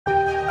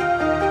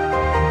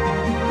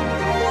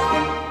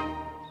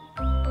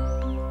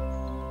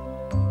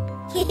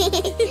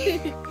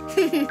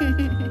Teddy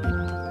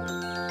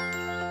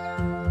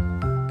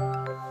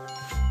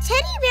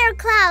Bear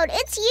Cloud,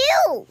 it's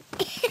you!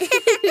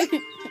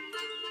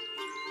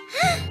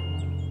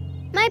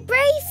 My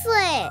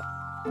bracelet!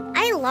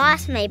 I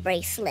lost my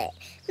bracelet.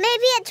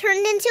 Maybe it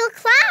turned into a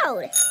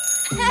cloud.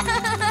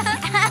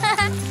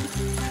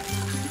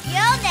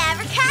 You'll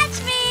never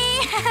catch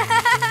me!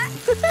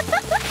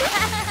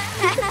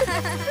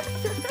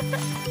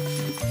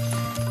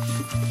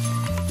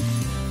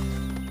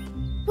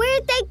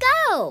 Where'd they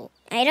go?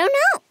 I don't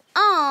know.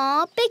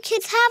 Aw, big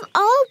kids have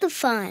all the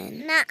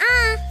fun.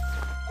 Nuh-uh.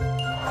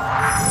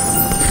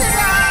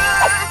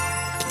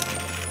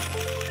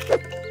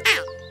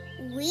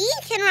 We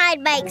can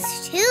ride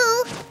bikes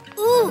too.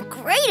 Ooh,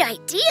 great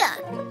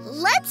idea!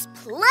 Let's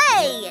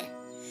play!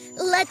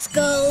 Let's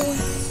go,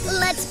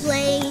 let's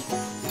play.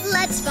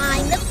 Let's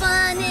find the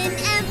fun in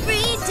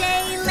every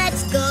day.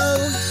 Let's go,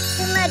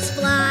 let's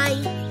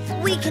fly.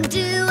 We can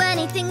do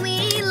anything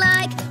we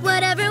like.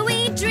 Whatever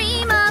we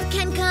dream of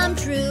can come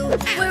true.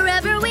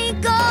 Wherever we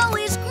go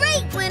is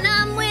great when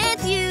I'm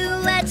with you.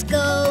 Let's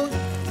go,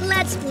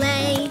 let's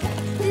play.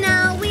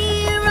 Now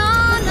we're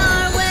on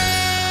our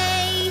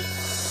way.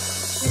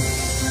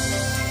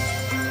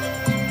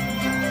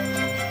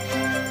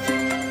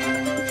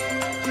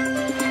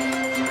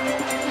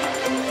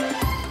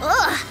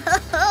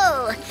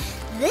 Oh,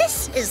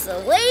 this is the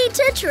way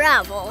to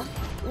travel.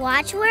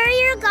 Watch where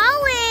you're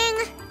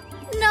going.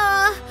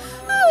 Nah,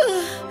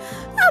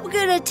 I'm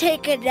gonna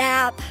take a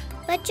nap.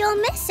 But you'll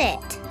miss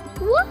it.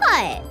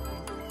 What?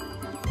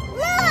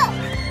 Look!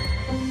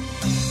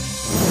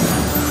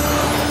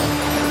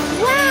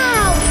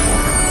 Wow!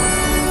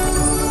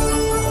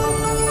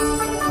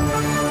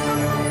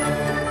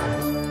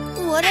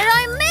 What did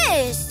I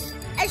miss?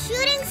 A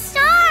shooting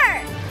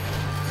star!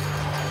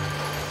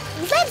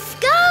 Let's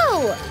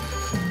go!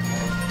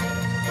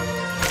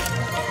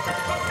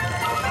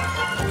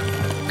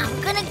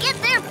 I'm gonna get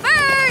there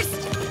first!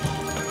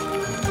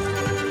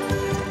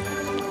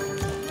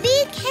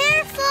 Be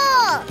careful!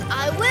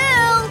 I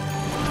will!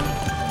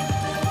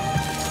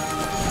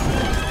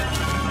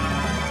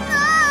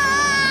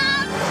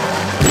 Ah!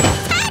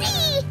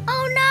 Teddy!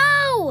 Oh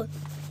no!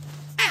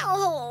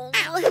 Ow!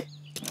 Ow!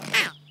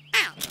 Ow!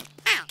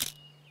 Ow!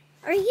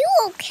 Are you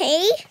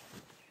okay?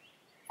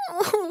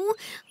 Oh,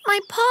 my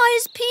paw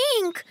is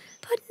pink,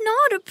 but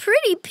not a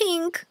pretty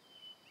pink.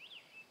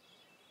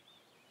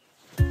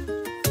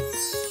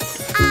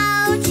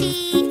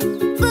 Ouchie,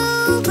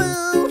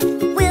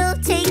 boo-boo, we'll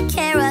take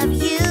care of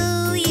you.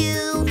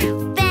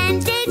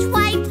 Bandage,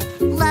 wipe,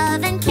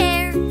 love and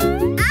care.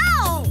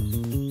 Ow!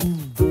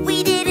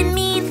 We didn't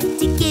mean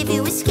to give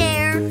you a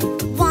scare.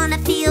 Wanna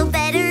feel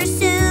better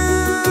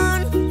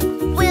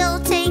soon? We'll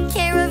take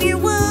care of your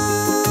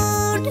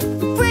wound.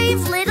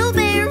 Brave little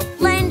bear,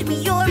 lend me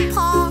your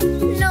paw.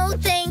 No,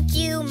 thank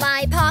you,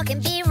 my paw can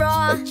be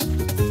raw.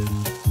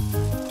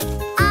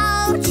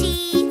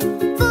 Ouchie,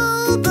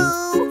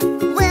 boo-boo,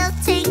 we'll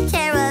take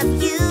care of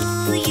you,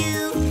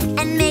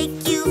 and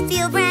make you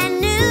feel brand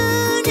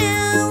new.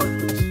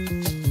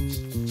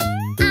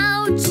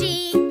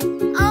 Ouchie,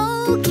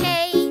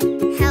 okay,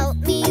 help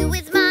me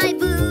with my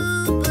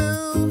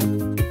boo-boo.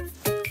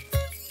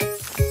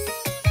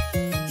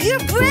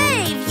 You're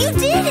brave, you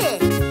did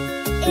it!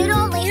 It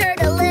only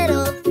hurt a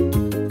little,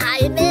 I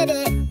admit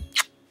it.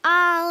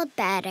 All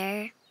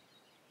better.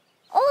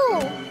 Oh!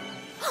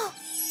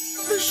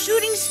 The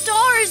shooting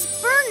star is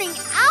burning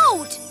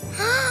out!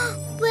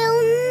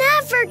 We'll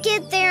never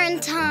get there in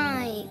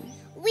time.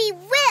 We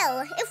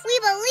will, if we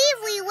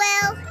believe we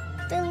will.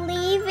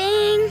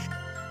 Believing.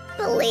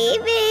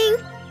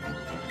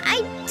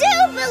 I do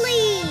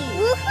believe!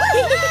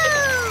 Woohoo!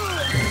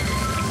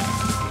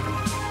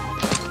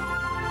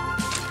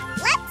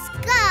 Let's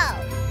go!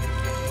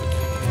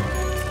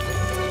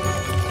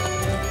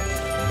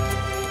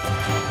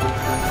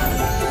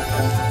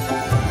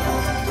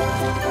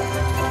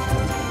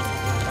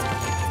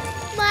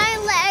 My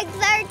legs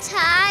are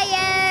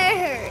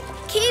tired.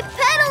 Keep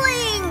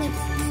pedaling!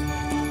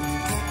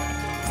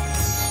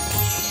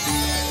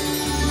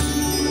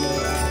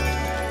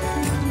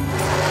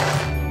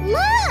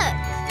 Look!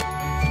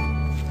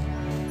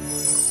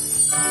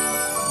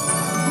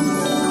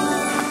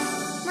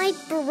 My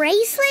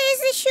bracelet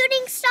is a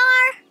shooting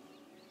star?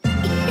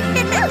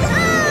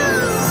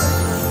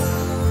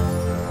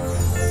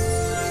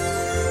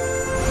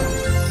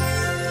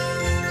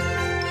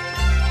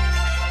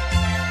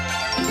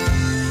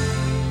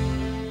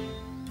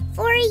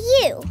 For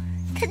you,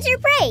 'cause you're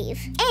brave.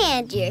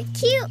 And you're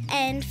cute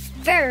and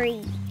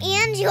furry.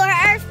 And you're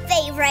our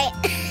favorite.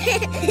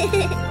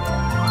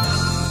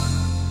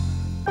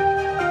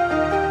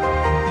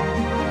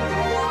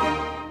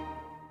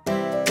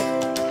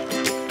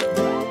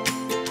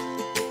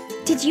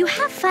 Did you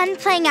have fun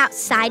playing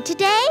outside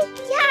today?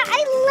 Yeah,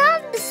 I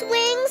love the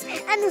swings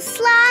and the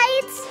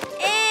slides.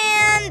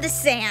 And the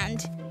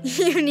sand.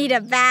 You need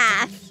a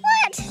bath.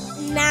 What?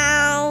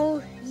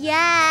 No.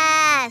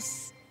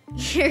 Yes.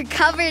 You're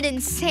covered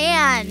in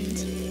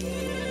sand.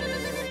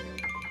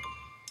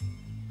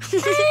 I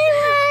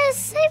was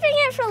saving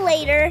it for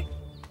later.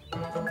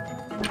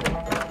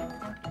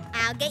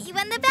 get you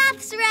when the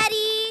bath's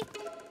ready.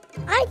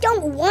 I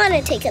don't want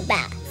to take a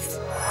bath.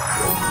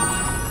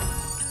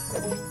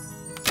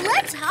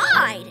 Let's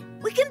hide.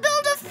 We can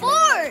build a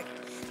fort.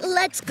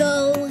 Let's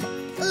go.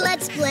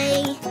 Let's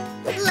play.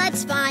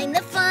 Let's find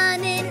the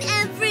fun in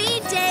every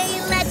day.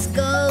 Let's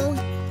go.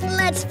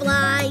 Let's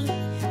fly.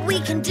 We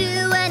can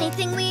do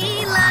anything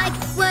we like.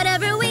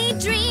 Whatever we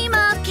dream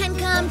of can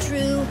come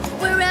true.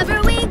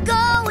 Wherever we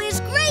go is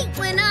great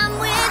when I'm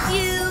with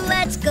you.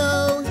 Let's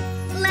go.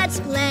 Let's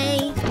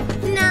play.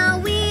 Now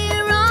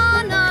we're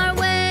on our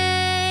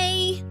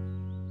way.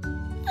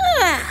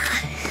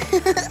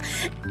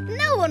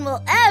 No one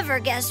will ever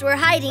guess we're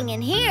hiding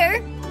in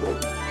here.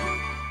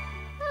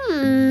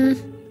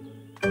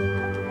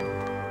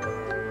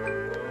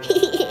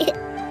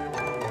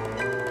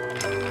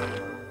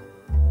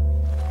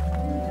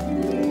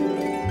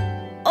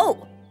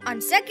 Oh, on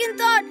second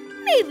thought,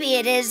 maybe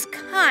it is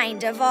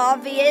kind of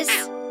obvious.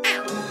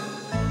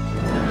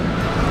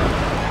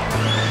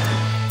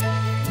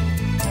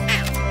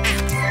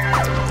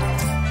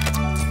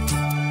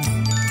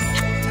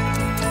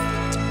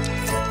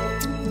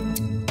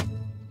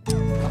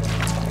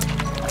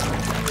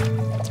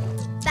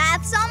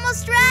 Bath's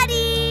almost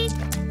ready.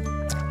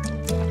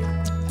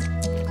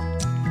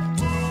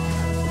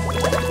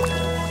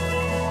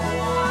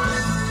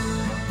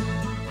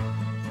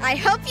 I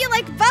hope you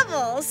like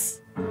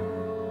bubbles.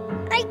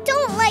 I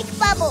don't like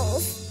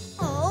bubbles.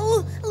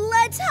 Oh,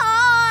 let's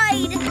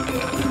hide.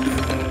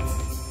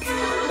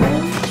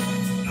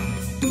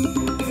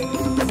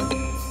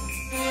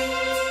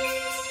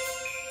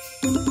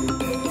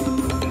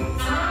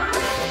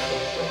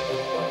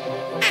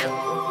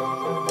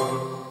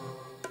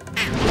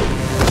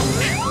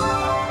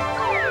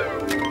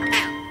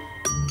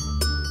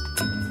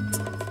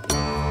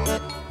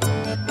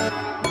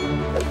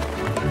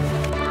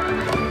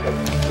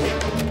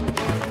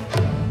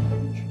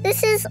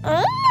 This is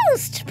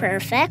almost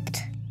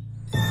perfect.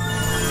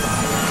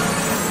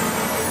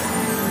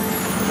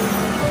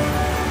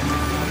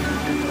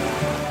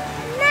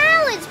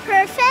 Now it's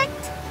perfect.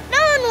 No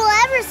one will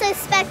ever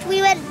suspect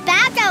we went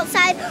back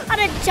outside on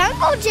a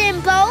jungle gym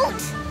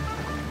boat.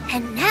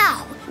 And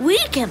now we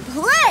can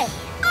play.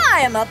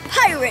 I am a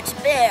pirate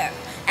bear,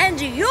 and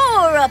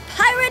you're a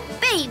pirate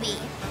baby.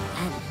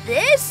 And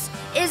this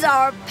is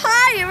our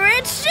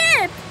pirate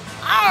ship.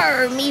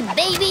 Arr, me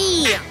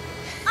baby.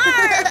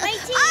 Arr,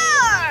 matey.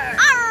 Arr.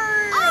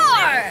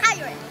 Arr.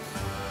 Pirate.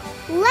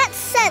 Let's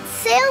set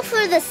sail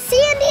for the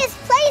sandiest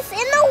place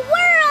in the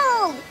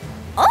world.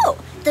 Oh,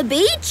 the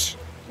beach?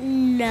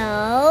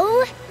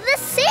 No, the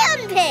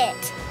sand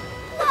pit.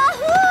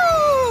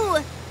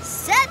 Wahoo!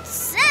 Set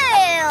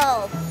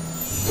sail!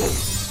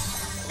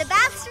 The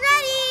bath's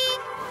ready!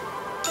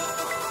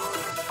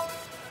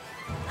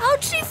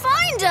 How'd she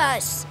find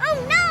us? Oh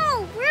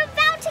no, we're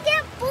about to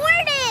get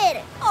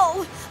boarded.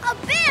 Oh,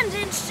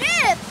 abandoned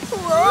ship!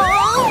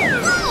 Whoa!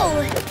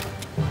 Whoa!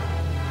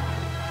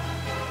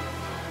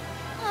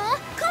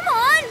 Come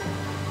on!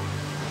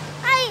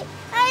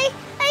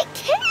 I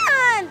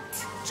can't.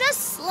 Just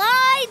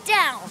slide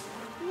down.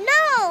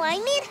 No, I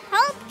need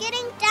help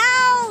getting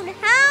down.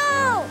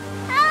 Help!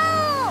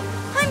 Help!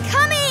 I'm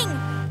coming!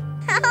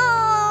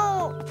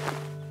 Help!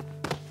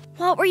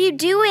 What were you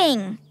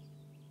doing?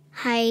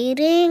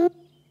 Hiding?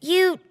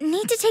 You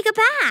need to take a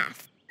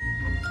bath.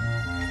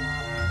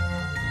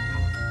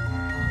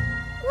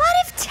 What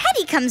if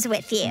Teddy comes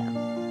with you?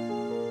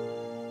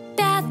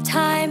 Bath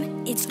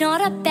time, it's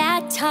not a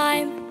bad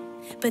time,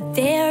 but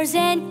there's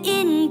an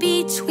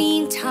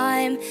in-between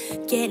time.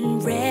 Getting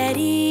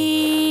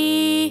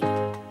ready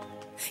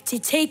to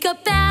take a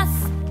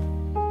bath.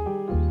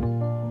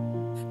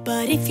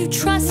 But if you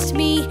trust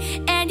me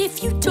and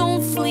if you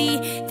don't flee,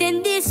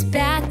 then this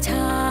bath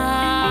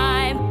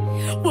time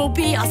will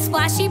be a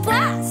splashy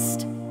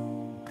blast.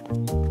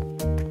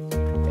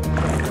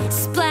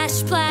 Splash,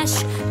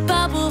 splash,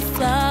 bubble,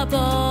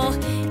 flubble,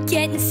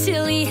 getting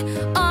silly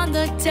on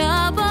the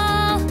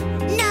double.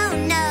 No,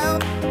 no,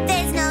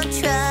 there's no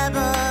trouble.